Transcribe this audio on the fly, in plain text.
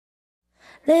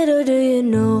Little do you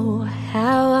know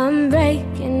how I'm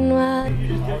breaking wild.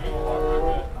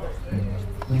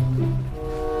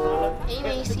 Hey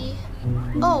Macey.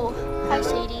 Oh, hi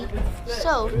Sadie.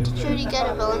 So, did you already get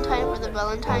a Valentine for the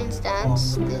Valentine's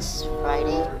dance this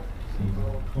Friday?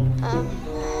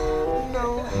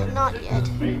 No, not yet.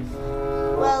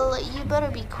 Well, you better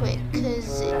be quick,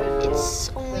 cause it's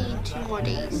only 2 more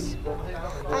days.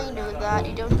 I know that,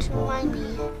 you don't remind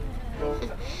me.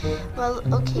 Well,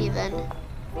 okay then.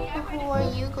 Who are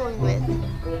you going with?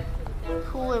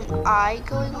 Who am I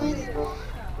going with?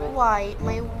 Why,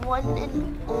 my one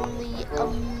and only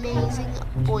amazing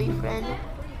boyfriend.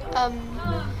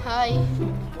 Hi.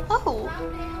 Oh.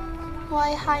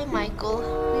 Why, hi, Michael.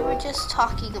 We were just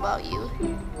talking about you.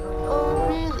 Oh,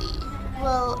 really?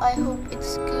 Well, I hope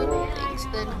it's good things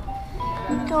then.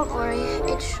 Don't worry,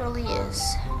 it surely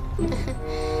is.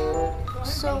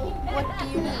 So, what do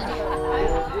you need?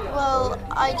 Well,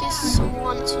 I just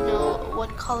want to know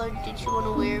what color did you want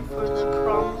to wear for the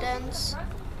prom dance?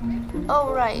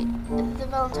 Oh, right, the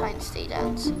Valentine's Day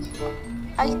dance.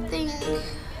 I think,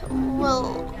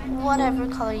 well, whatever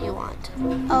color you want.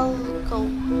 I'll go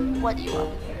what you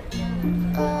want.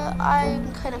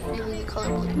 I'm kind of feeling the color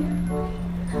blue.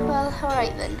 Well,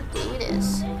 alright then, blue it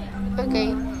is.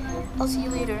 Okay, I'll see you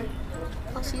later.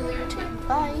 I'll see you later too.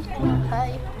 Bye.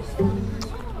 Bye.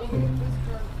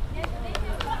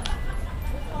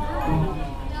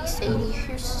 Hey Sadie,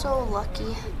 you're so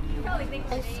lucky.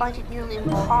 I find it nearly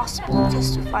impossible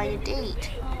just to find a date.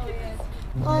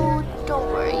 Oh, don't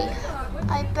worry.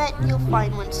 I bet you'll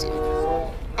find one soon.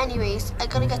 Anyways, I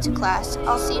gotta get to class.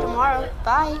 I'll see you tomorrow.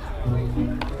 Bye.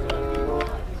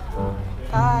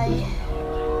 Bye.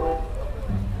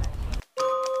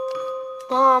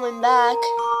 Mom, I'm back.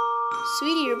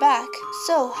 Sweetie, you're back.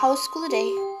 So, how was school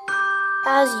today?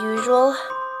 As usual.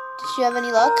 Did you have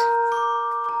any luck?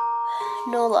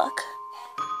 No luck.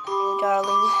 Oh,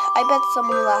 darling, I bet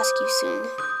someone will ask you soon.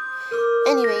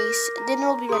 Anyways, dinner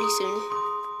will be ready soon.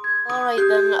 Alright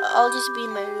then, I'll just be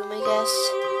in my room, I guess.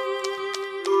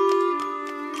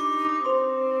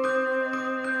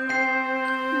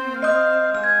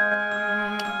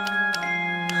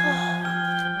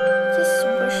 Just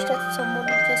wish that someone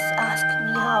would just ask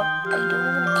me out. I don't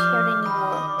even care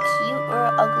anymore. Cute or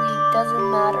ugly, doesn't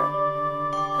matter.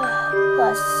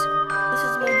 Plus, this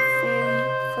is my very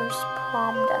first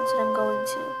prom dance that I'm going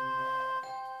to.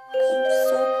 I'm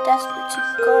so desperate to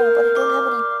go, but I don't have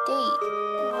any date.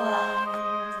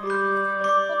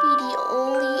 I'll be the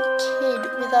only kid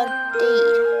without a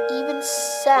date. Even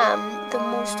Sam, the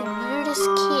most weirdest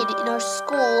kid in our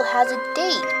school, has a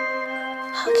date.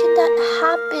 How can that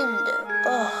happen?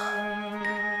 Ugh,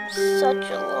 I'm such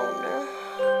a loner.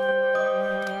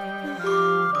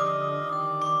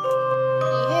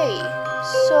 Hey,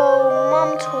 so Mom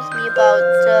told me about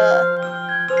the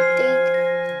date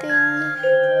thing.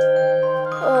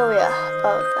 Oh yeah,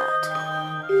 about that.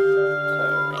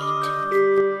 Great.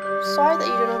 Sorry that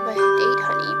you don't have a date,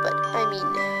 honey, but I mean,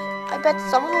 I bet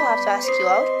someone will have to ask you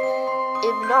out.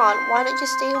 If not, why not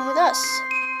just stay home with us?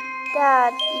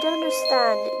 Dad, you don't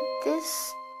understand.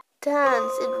 This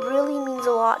dance, it really means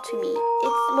a lot to me.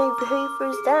 It's my very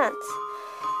first dance.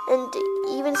 And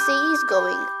even Sadie's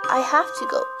going. I have to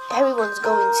go. Everyone's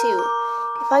going too.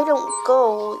 If I don't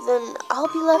go, then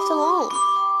I'll be left alone.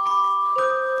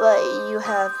 But you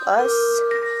have us.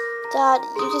 Dad,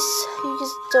 you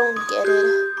just don't get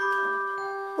it.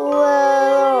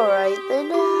 Well, alright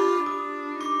then.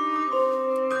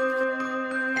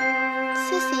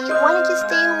 Sissy, why don't you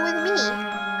stay home with me?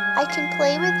 I can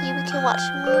play with you, we can watch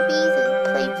movies and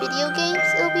play video games.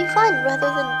 It'll be fun rather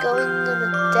than going on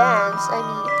a dance. I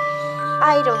mean,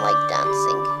 I don't like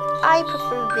dancing. I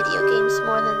prefer video games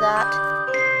more than that.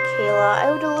 Kayla,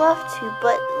 I would love to,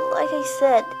 but like I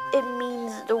said, it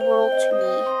means the world to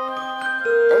me.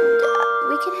 And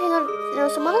we can hang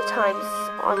out, some other times.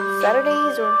 On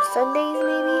Saturdays or Sundays,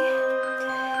 maybe?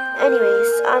 Anyways,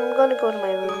 I'm gonna go to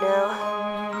my room now.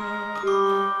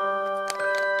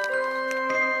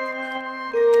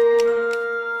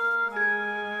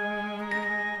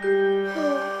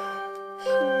 He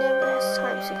never has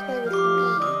time to play with me.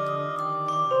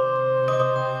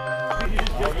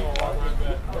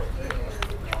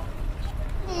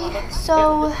 Hey, so,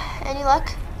 any luck?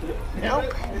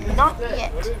 Nope, not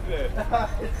yet.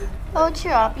 Oh,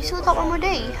 cheer up, you still got one more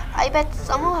day. I bet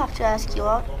someone will have to ask you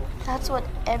out. That's what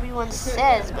everyone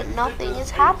says, but nothing is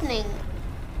happening.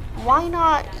 Why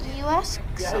not you ask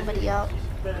somebody out?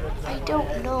 I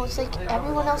don't know, it's like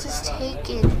everyone else is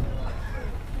taken.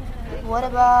 What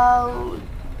about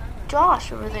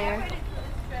Josh over there?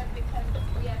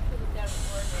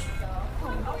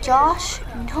 Josh?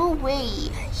 No way.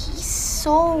 He's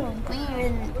so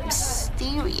weird and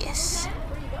mysterious.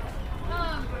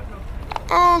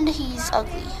 And he's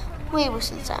ugly. Way worse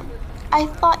than Sam. I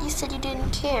thought you said you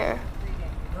didn't care.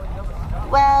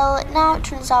 Well, now it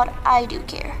turns out I do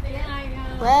care.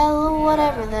 Well,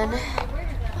 whatever then.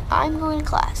 I'm going to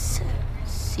class.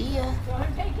 See ya.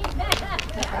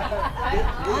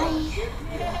 Bye.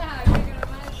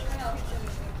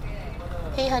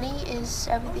 Hey honey, is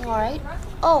everything alright?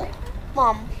 Oh,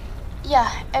 Mom.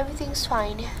 Yeah, everything's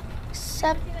fine.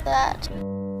 Except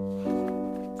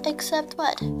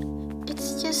what?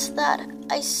 It's just that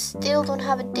I still don't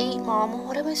have a date, Mom.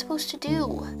 What am I supposed to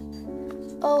do?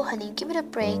 Oh, honey, give it a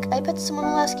break. I bet someone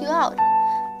will ask you out.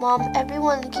 Mom,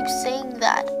 everyone keeps saying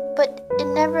that, but it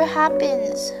never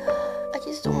happens. I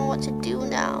just don't know what to do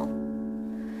now.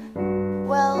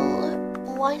 Well,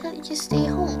 why not you just stay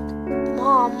home?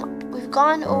 Mom, we've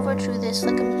gone over through this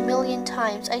like a million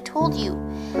times. I told you,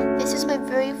 this is my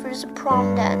very first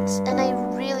prom dance, and I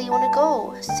really want to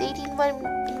go. Sadie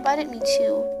invited me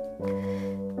to.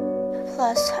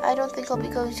 Plus, I don't think I'll be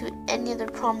going to any other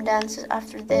prom dances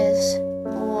after this.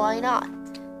 Why not?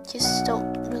 Just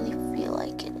don't really feel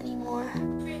like it anymore.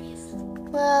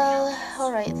 Well,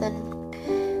 alright then.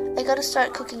 I gotta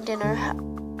start cooking dinner.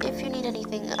 If you need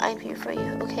anything, I'm here for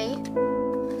you, okay?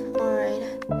 Alright.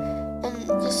 And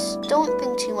just don't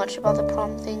think too much about the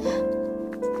prom thing.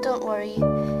 Don't worry.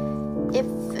 If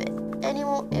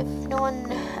no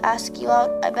one asks you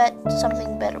out, I bet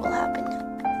something better will happen.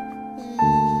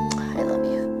 I love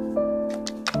you.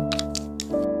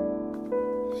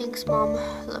 Thanks, Mom.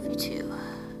 Love you too.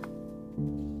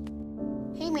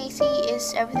 Hey, Macey,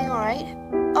 is everything alright?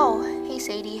 Oh, hey,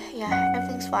 Sadie. Yeah,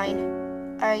 everything's fine.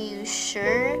 Are you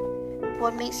sure?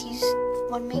 What makes you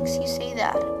say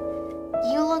that?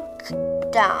 You look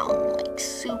down, like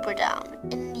super down,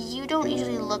 and you don't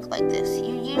usually look like this.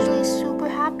 You're usually super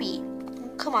happy.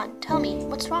 Come on, tell me,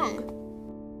 what's wrong?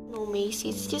 No, Macey,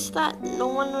 it's just that no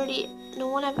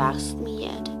one have asked me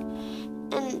yet.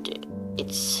 And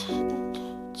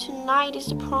tonight is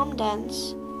the prom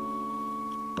dance.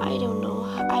 I don't know.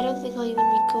 I don't think I'll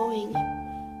even be going.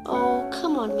 Oh,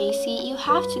 come on, Macey, you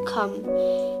have to come.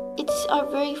 It's our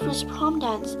very first prom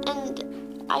dance, and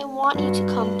I want you to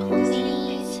come,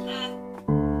 please.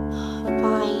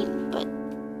 Fine, but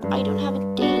I don't have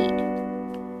a date.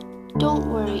 Don't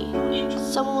worry,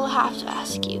 someone will have to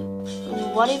ask you.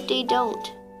 And what if they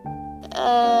don't?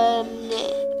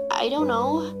 I don't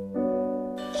know.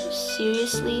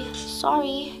 Seriously,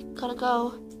 sorry, gotta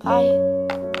go. Bye.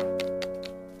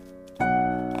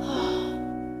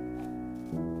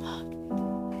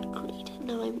 Great,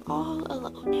 now I'm all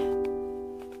alone.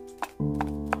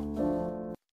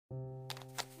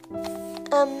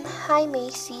 Hi,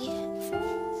 Macey.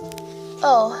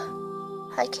 Oh,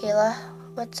 hi, Kayla.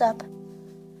 What's up?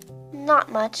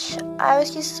 Not much. I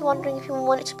was just wondering if you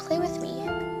wanted to play with me.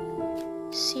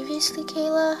 Seriously,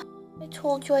 Kayla? I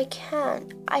told you I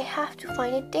can't. I have to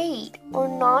find a date. Or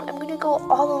not, I'm gonna go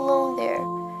all alone there.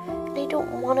 And I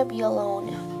don't want to be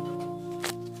alone.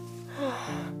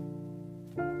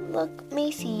 Look,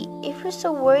 Macey, if you're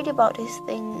so worried about this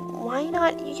thing, why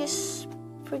not you just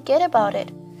forget about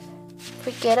it?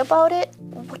 Forget about it?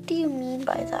 What do you mean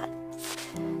by that?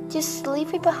 Just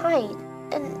leave it behind.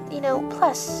 And,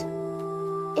 plus,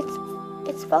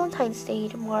 it's Valentine's Day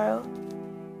tomorrow.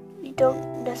 You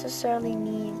don't necessarily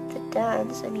need the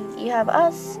dance. I mean, you have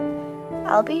us.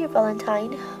 I'll be your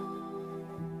Valentine.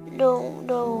 No.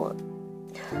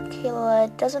 Kayla,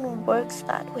 it doesn't work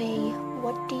that way.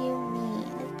 What do you mean?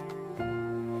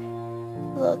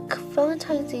 Look,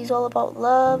 Valentine's Day is all about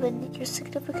love and your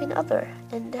significant other.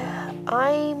 And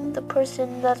I'm the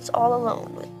person that's all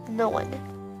alone with no one.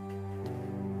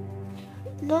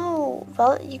 No,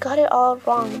 you got it all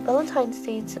wrong. Valentine's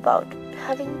Day is about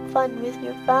having fun with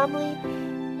your family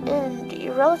and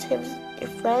your relatives,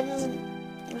 your friends, and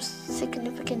your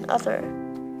significant other.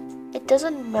 It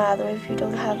doesn't matter if you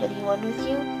don't have anyone with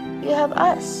you. You have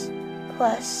us.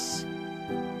 Plus,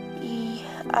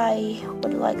 I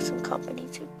would like some company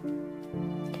too.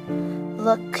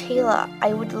 Look, Kayla,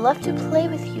 I would love to play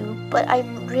with you, but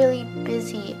I'm really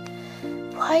busy.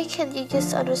 Why can't you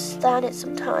just understand it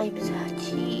sometimes?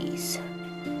 Jeez.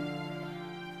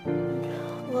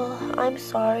 Well, I'm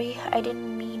sorry. I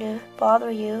didn't mean to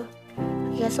bother you.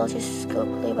 I guess I'll just go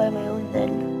play by my own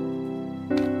then.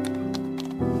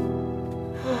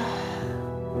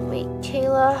 Wait,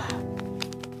 Kayla.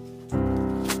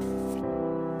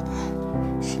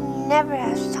 She never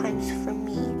has times for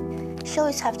me. She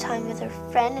always have time with her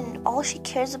friend, and all she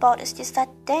cares about is just that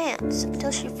dance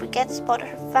until she forgets about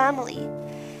her family.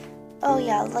 Oh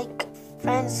yeah, like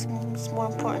friends is more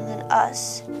important than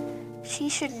us. She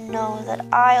should know that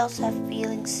I also have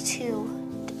feelings too.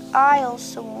 And I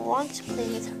also want to play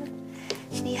with her.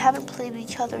 We haven't played with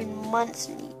each other in months,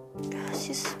 and it's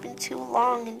just been too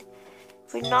long, and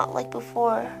we're not like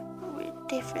before. We're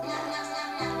different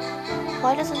now.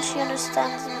 Why doesn't she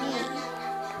understand me?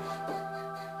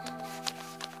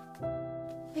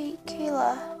 Wait,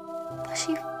 Kayla, but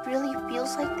she really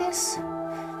feels like this?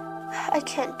 I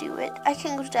can't do it. I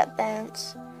can't go to that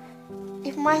dance.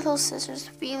 If my little sister's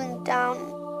feeling down,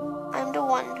 I'm the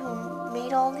one who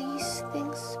made all these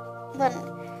things, then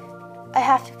I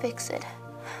have to fix it.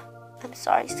 I'm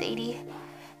sorry, Sadie.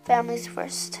 Family's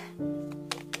first.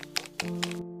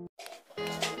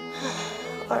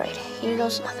 Alright, here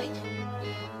goes nothing.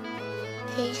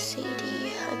 Hey,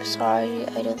 Sadie. I'm sorry.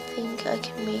 I don't think I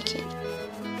can make it.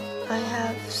 I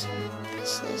have some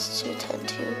business to attend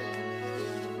to.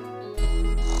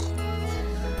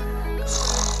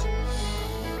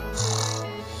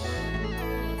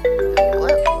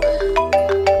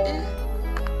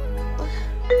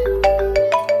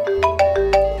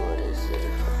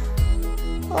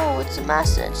 It's a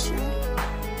message.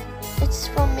 It's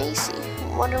from Macey.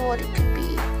 I wonder what it could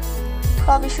be.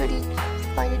 Probably should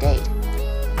find a date.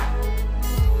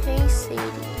 Hey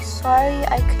Sadie, sorry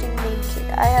I couldn't make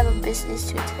it. I have a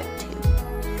business to attend to.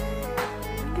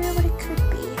 Wonder what it could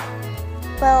be.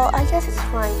 Well, I guess it's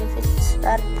fine if it's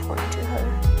that important to her.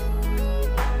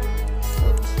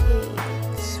 Okay,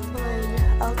 it's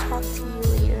fine. I'll talk to you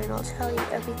later and I'll tell you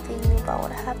everything about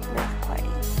what happened at the party.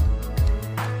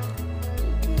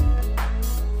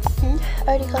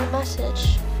 I already got a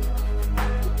message.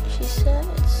 She said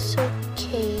it's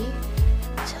okay.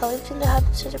 Tell everything that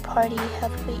happens at the party.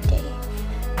 Have a great day.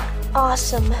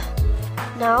 Awesome.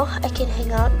 Now I can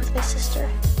hang out with my sister.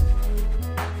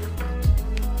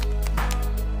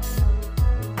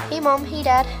 Hey Mom, hey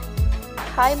Dad.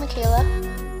 Hi Michaela.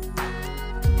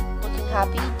 Looking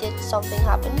happy. Did something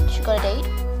happen? She got a date?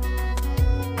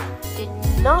 Did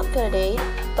not get a date,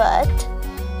 but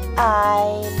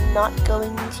I'm not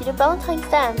going to the Valentine's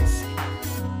dance.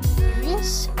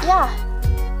 Serious? Yeah.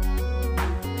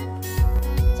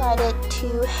 Decided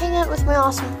to hang out with my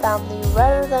awesome family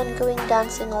rather than going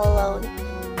dancing all alone.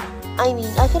 I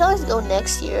mean, I could always go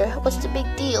next year. What's the big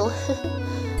deal?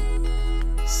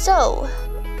 So,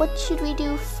 what should we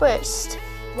do first?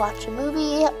 Watch a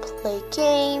movie, play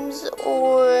games,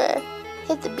 or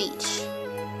hit the beach?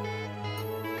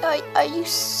 Are you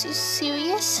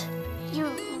serious? You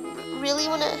really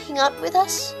want to hang out with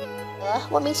us?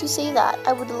 What makes you say that?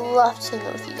 I would love to hang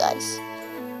out with you guys.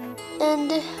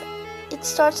 And it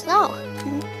starts now.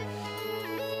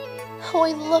 Oh,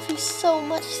 I love you so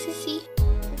much, Sissy.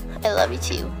 I love you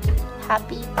too.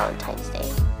 Happy Valentine's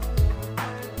Day.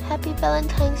 Happy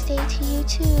Valentine's Day to you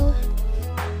too.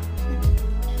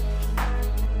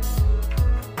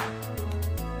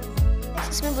 This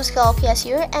is Mibuska LPS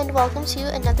here, and welcome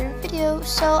to another video.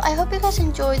 So I hope you guys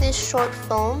enjoy this short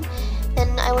film,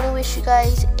 and I want to wish you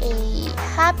guys a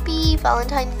happy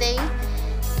Valentine's Day.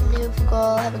 And I hope you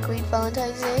all have a great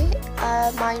Valentine's Day.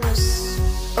 Mine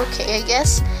was okay, I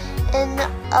guess. And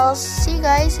I'll see you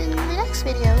guys in the next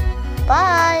video.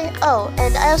 Bye! Oh,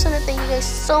 and I also want to thank you guys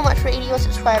so much for 81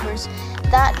 subscribers.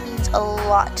 That means a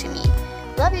lot to me.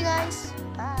 Love you guys!